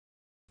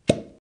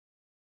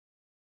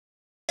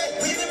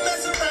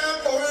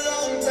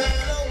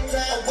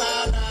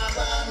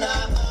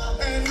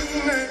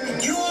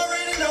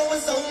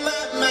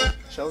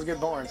shows get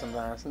boring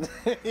sometimes.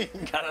 You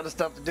got other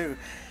stuff to do.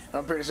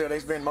 I'm pretty sure they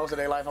spend most of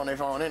their life on their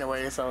phone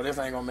anyway, so this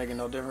ain't gonna make it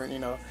no different, you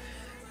know.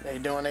 They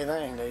doing their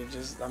thing. They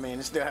just, I mean,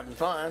 they're still having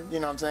fun, you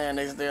know what I'm saying?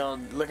 They still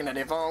looking at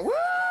their phone, woo!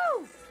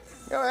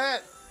 Go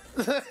ahead.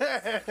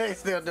 They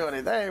still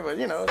doing their thing, but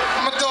you know.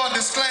 I'm gonna throw a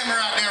disclaimer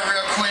out there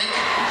real quick.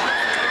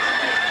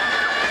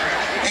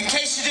 In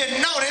case you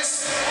didn't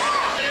notice,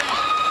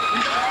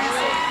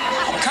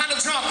 I'm kind of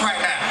drunk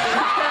right now.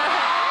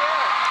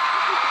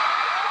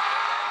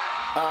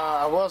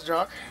 I was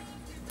drunk.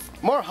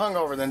 More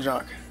hungover than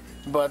drunk.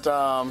 But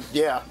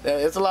yeah,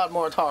 it's a lot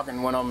more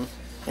talking when I'm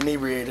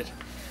inebriated.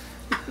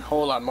 A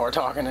whole lot more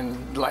talking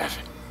and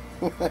laughing.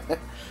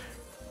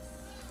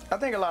 I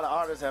think a lot of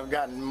artists have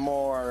gotten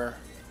more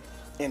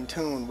in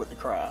tune with the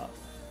crowd.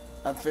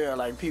 I feel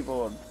like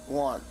people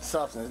want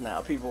substance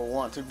now. People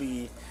want to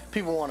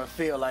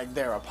feel like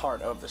they're a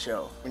part of the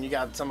show. When you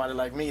got somebody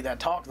like me that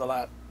talks a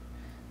lot,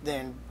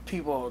 then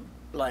people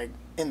like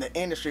in the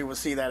industry would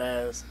see that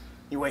as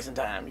you're wasting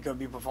time. You could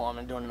be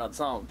performing, doing another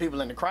song.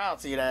 People in the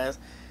crowd see it as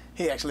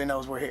he actually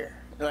knows we're here.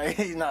 Like,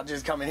 he's not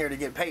just coming here to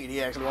get paid.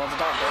 He actually wants to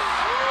talk to us.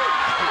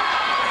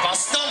 If I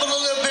stumble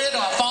a little bit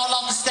or I fall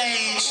off the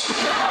stage,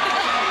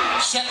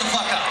 shut the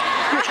fuck up.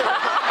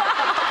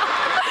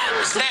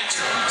 It's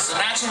natural. It's a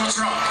natural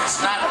drunk.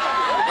 It's not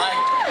like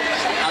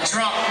I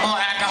drunk more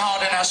alcohol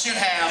than I should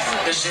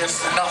have. It's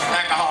just enough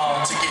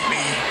alcohol to get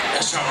me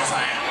as drunk as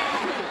I am.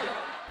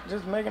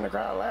 Just making the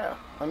crowd laugh.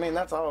 I mean,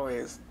 that's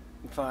always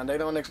fun. They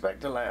don't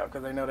expect to laugh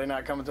because they know they're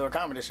not coming to a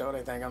comedy show.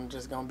 They think I'm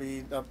just going to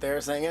be up there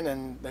singing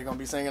and they're going to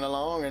be singing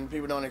along, and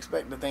people don't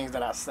expect the things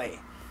that I say.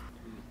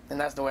 And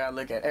that's the way I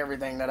look at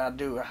everything that I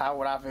do. How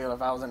would I feel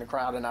if I was in the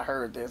crowd and I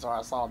heard this or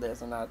I saw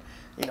this and I,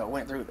 you know,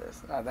 went through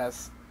this?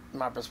 That's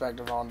my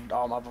perspective on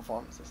all my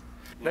performances.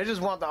 They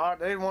just want the art.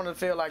 They want to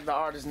feel like the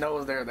artist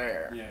knows they're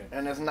there. Yeah.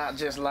 And it's not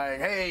just like,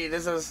 hey,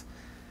 this is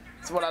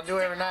what I do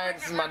every night.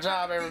 This is my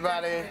job,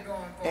 everybody.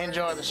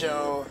 Enjoy the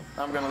show.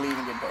 I'm going to leave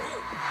and get paid.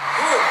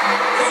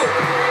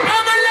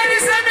 All my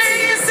ladies, let me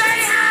hear you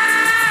say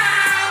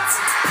out.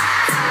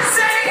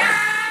 Say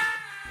out.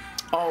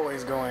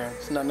 Always go in.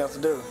 There's nothing else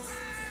to do.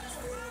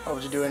 Why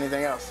would you do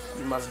anything else?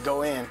 You must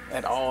go in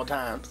at all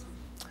times.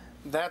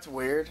 That's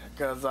weird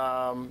because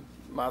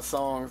my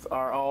songs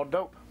are all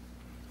dope.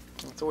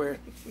 That's weird.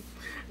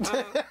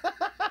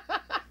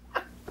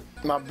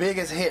 My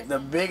biggest hit, the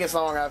biggest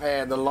song I've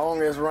had, the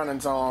longest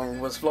running song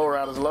was Flow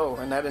Riders Low,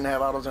 and that didn't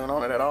have auto-tune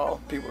on it at all.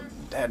 People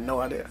had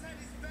no idea.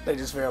 They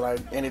just feel like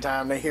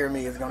anytime they hear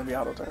me, it's going to be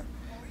auto-tune.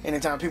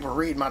 Anytime people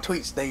read my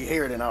tweets, they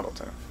hear it in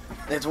auto-tune.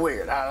 It's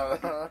weird.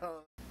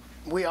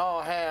 We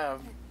all have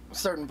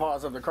certain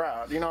parts of the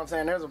crowd. You know what I'm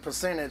saying? There's a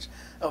percentage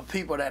of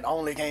people that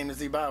only came to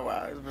see Bow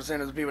Wow. There's a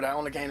percentage of people that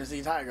only came to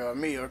see Tiger or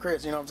me or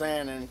Chris, you know what I'm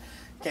saying? And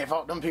can't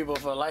fault them people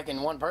for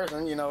liking one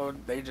person, you know,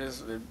 it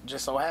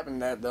just so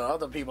happened that the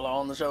other people are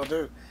on the show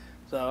too.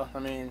 So, I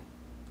mean,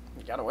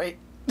 you gotta wait.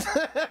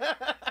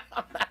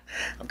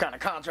 I'm kind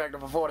of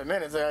contracted for 40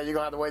 minutes. You're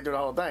gonna have to wait through the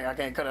whole thing. I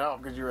can't cut it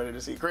off because you're ready to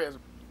see Chris.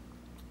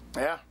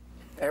 Yeah,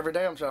 every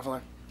day I'm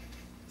shuffling.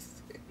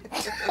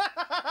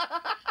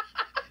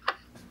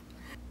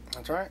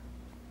 That's right.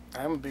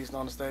 I am a beast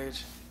on the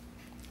stage.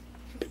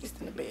 Beast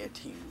in the bed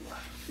too.